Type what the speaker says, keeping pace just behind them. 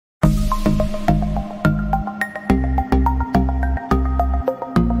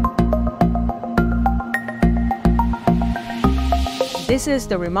This is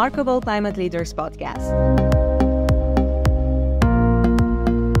the Remarkable Climate Leaders podcast.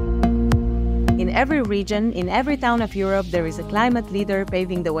 In every region, in every town of Europe, there is a climate leader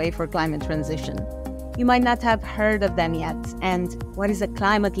paving the way for climate transition. You might not have heard of them yet. And what is a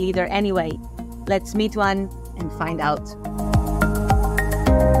climate leader anyway? Let's meet one and find out.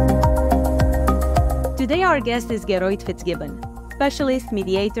 Today our guest is Gearóid Fitzgibbon, specialist,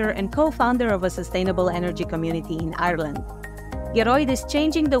 mediator, and co-founder of a sustainable energy community in Ireland. Gearóid is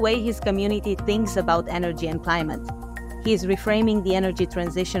changing the way his community thinks about energy and climate. He is reframing the energy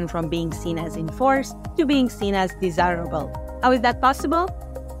transition from being seen as enforced to being seen as desirable. How is that possible?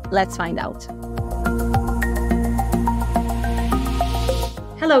 Let's find out.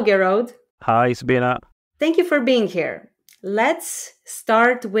 Hello, Gearóid. Hi, Sabina. Thank you for being here. Let's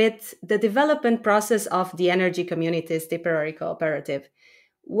start with the development process of the Energy Communities Tipperary Cooperative.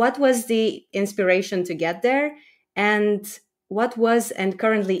 What was the inspiration to get there, and what was and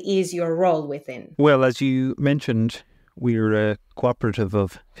currently is your role within? Well, as you mentioned, we're a cooperative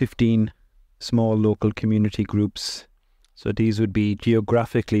of 15 small local community groups. So these would be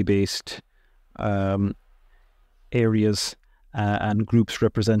geographically based areas and groups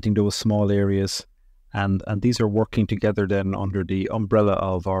representing those small areas. And these are working together then under the umbrella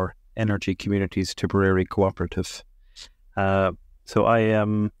of our Energy Communities Tipperary Cooperative. So I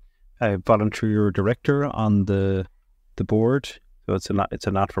am a volunteer director on the board. So it's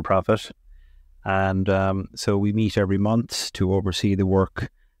a not-for-profit. And so we meet every month to oversee the work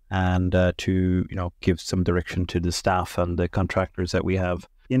and to give some direction to the staff and the contractors that we have.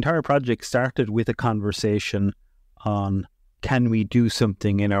 The entire project started with a conversation on, can we do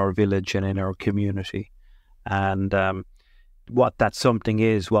something in our village and in our community? And what that something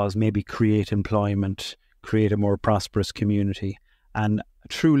was maybe create employment, create a more prosperous community. And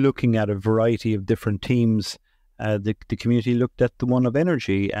through looking at a variety of different themes, the community looked at the one of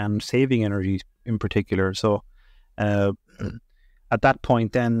energy and saving energy in particular. So at that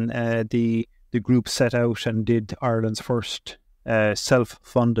point then the group set out and did Ireland's first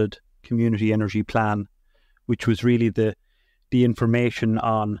self-funded community energy plan, which was really the information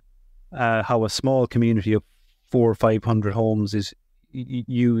on how a small community of 400 or 500 homes is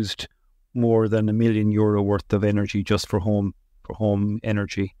used more than €1 million worth of energy just for home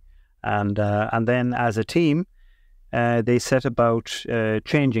energy. And then as a team, they set about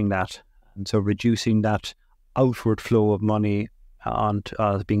changing that, and so reducing that outward flow of money on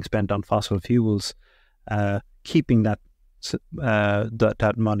being spent on fossil fuels, keeping that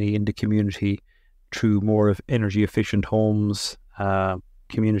money in the community through more of energy efficient homes,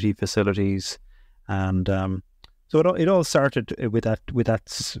 community facilities, and so it all started with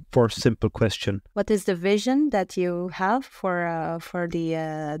that first simple question. What is the vision that you have for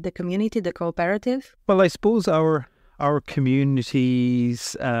the community, the cooperative? Well, I suppose our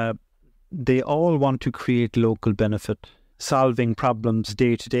communities, they all want to create local benefit, solving problems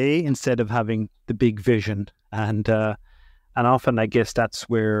day to day instead of having the big vision, and often I guess that's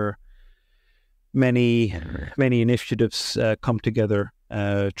where many initiatives come together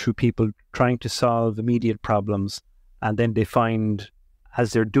through people trying to solve immediate problems, and then they find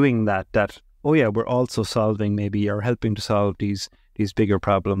as they're doing that we're also solving maybe or helping to solve these bigger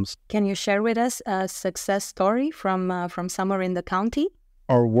problems. Can you share with us a success story from somewhere in the county?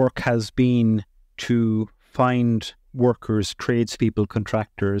 Our work has been to find workers, tradespeople,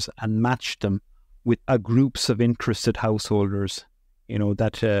 contractors, and match them with groups of interested householders,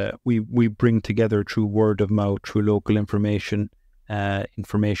 that we bring together through word of mouth, through local information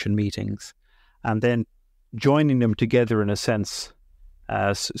meetings, and then joining them together in a sense.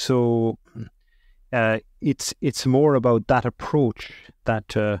 So it's more about that approach,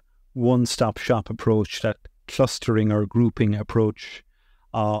 that one-stop shop approach, that clustering or grouping approach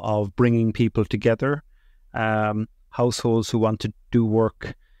of bringing people together, households who want to do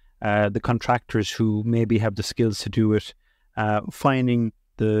work, the contractors who maybe have the skills to do it, finding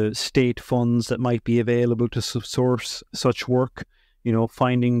the state funds that might be available to source such work,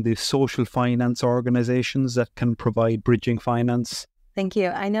 finding the social finance organizations that can provide bridging finance. Thank you.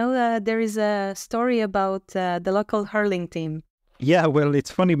 I know there is a story about the local hurling team. Yeah, well,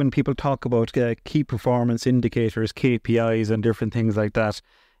 it's funny when people talk about key performance indicators, KPIs and different things like that.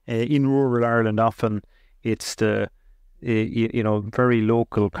 In rural Ireland, often it's the very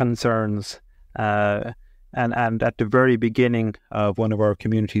local concerns. And at the very beginning of one of our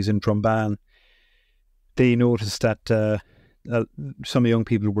communities in Drumban, they noticed that some young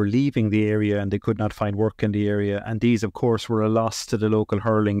people were leaving the area and they could not find work in the area. And these, of course, were a loss to the local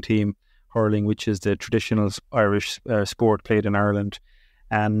hurling team, which is the traditional Irish sport played in Ireland.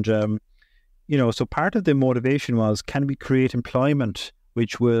 And so part of the motivation was, can we create employment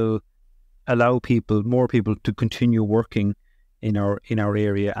which will allow more people to continue working in our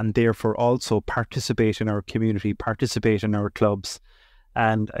area, and therefore also participate in our community, participate in our clubs.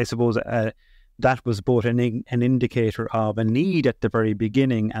 And I suppose that was both an indicator of a need at the very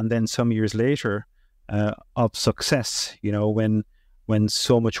beginning, and then some years later of success. When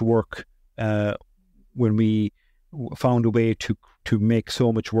so much work, when we found a way to make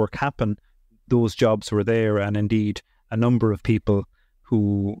so much work happen, those jobs were there, and indeed a number of people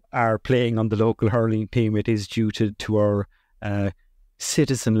who are playing on the local hurling team, it is due to our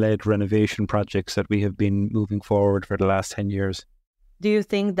citizen-led renovation projects that we have been moving forward for the last 10 years. Do you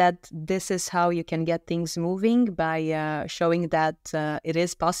think that this is how you can get things moving, by showing that it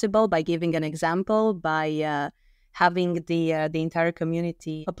is possible, by giving an example, by having the entire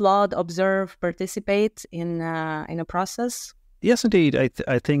community applaud, observe, participate in a process? Yes, indeed.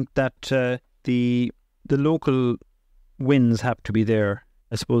 I think that the local wins have to be there.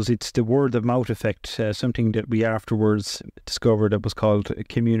 I suppose it's the word of mouth effect, something that we afterwards discovered that was called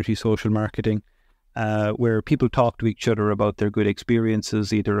community social marketing, where people talk to each other about their good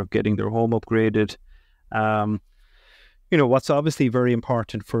experiences, either of getting their home upgraded. What's obviously very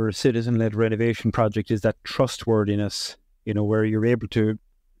important for a citizen-led renovation project is that trustworthiness, where you're able to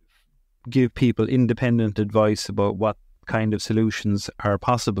give people independent advice about what kind of solutions are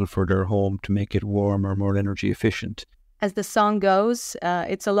possible for their home to make it warmer, more energy efficient. As the song goes,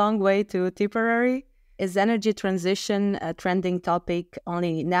 it's a long way to Tipperary. Is energy transition a trending topic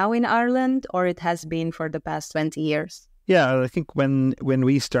only now in Ireland, or it has been for the past 20 years? Yeah, I think when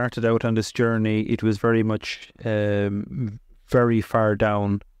we started out on this journey, it was very much very far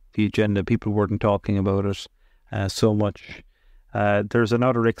down the agenda. People weren't talking about it so much. There's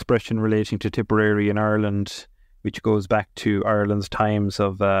another expression relating to Tipperary in Ireland, which goes back to Ireland's times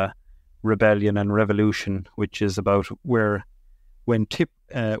of rebellion and revolution, which is about where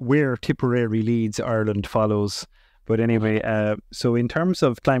Tipperary leads, Ireland follows. But anyway, so in terms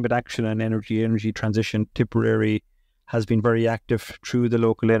of climate action and energy transition, Tipperary has been very active through the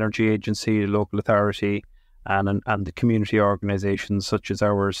local energy agency, the local authority, and the community organisations such as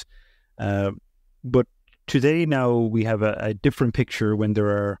ours. But today now we have a different picture when there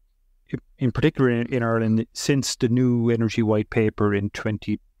are, in particular in Ireland, since the new Energy White Paper in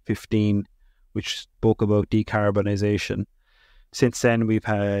 2015, which spoke about decarbonisation. Since then, we've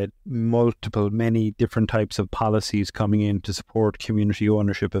had many different types of policies coming in to support community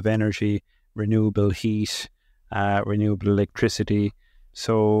ownership of energy, renewable heat, renewable electricity.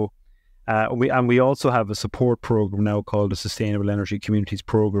 So, we also have a support program now called the Sustainable Energy Communities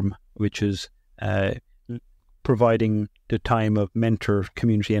Program, which is providing the time of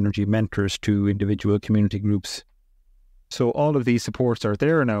community energy mentors to individual community groups. So all of these supports are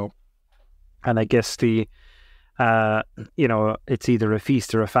there now. And I guess it's either a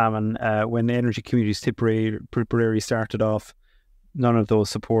feast or a famine. When Energy Communities Tipperary started off, none of those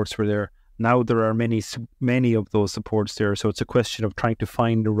supports were there. Now there are many of those supports there. So it's a question of trying to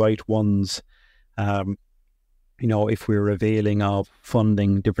find the right ones. If we're availing of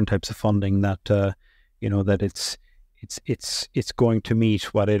funding, different types of funding that that it's going to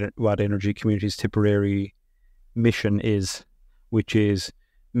meet what Energy Communities Tipperary mission is, which is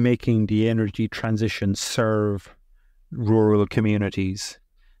making the energy transition serve rural communities.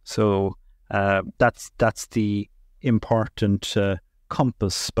 So that's the important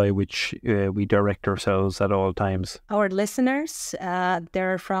compass by which we direct ourselves at all times. Our listeners,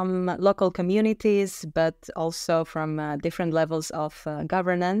 they're from local communities, but also from different levels of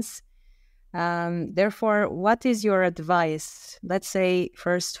governance. Therefore, what is your advice? Let's say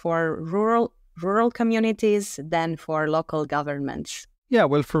first for rural communities, then for local governments. Yeah,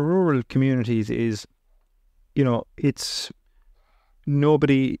 well, for rural communities is, it's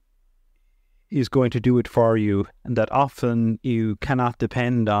nobody is going to do it for you, and that often you cannot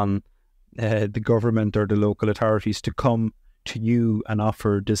depend on the government or the local authorities to come to you and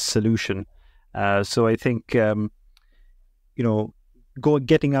offer this solution. So I think,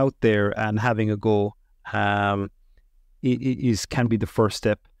 getting out there and having a go can be the first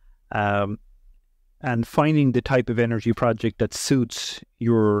step. And finding the type of energy project that suits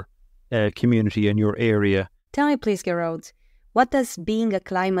your community and your area. Tell me, please, Gearóid, what does being a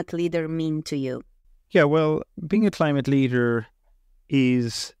climate leader mean to you? Yeah, well, being a climate leader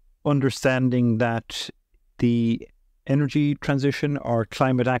is understanding that the energy transition or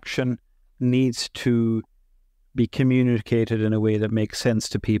climate action needs to be communicated in a way that makes sense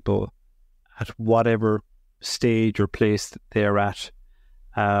to people at whatever stage or place they're at.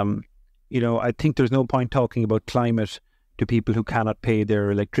 I think there's no point talking about climate to people who cannot pay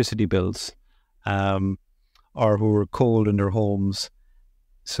their electricity bills. or who are cold in their homes.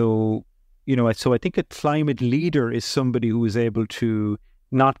 So, so I think a climate leader is somebody who is able to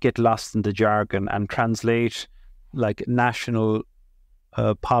not get lost in the jargon and translate like national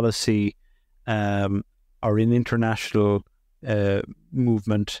policy or an international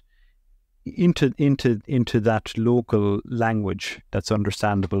movement into that local language that's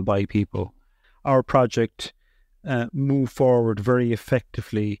understandable by people. Our project moved forward very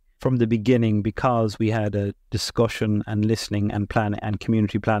effectively from the beginning because we had a discussion and listening and plan and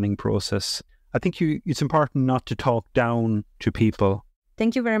community planning process. I think it's important not to talk down to people.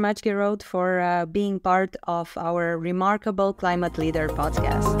 Thank you very much, Gearóid, for being part of our remarkable Climate Leader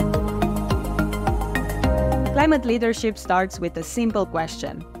podcast. Climate leadership starts with a simple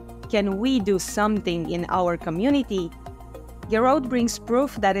question. Can we do something in our community? Gearóid brings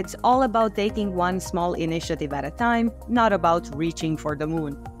proof that it's all about taking one small initiative at a time, not about reaching for the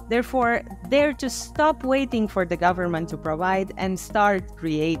moon. Therefore, dare to stop waiting for the government to provide and start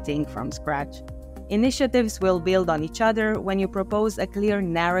creating from scratch. Initiatives will build on each other when you propose a clear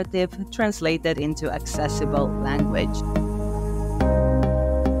narrative translated into accessible language.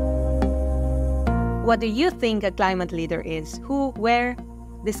 What do you think a climate leader is? Who, where?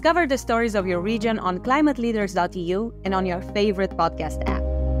 Discover the stories of your region on climateleaders.eu and on your favorite podcast app.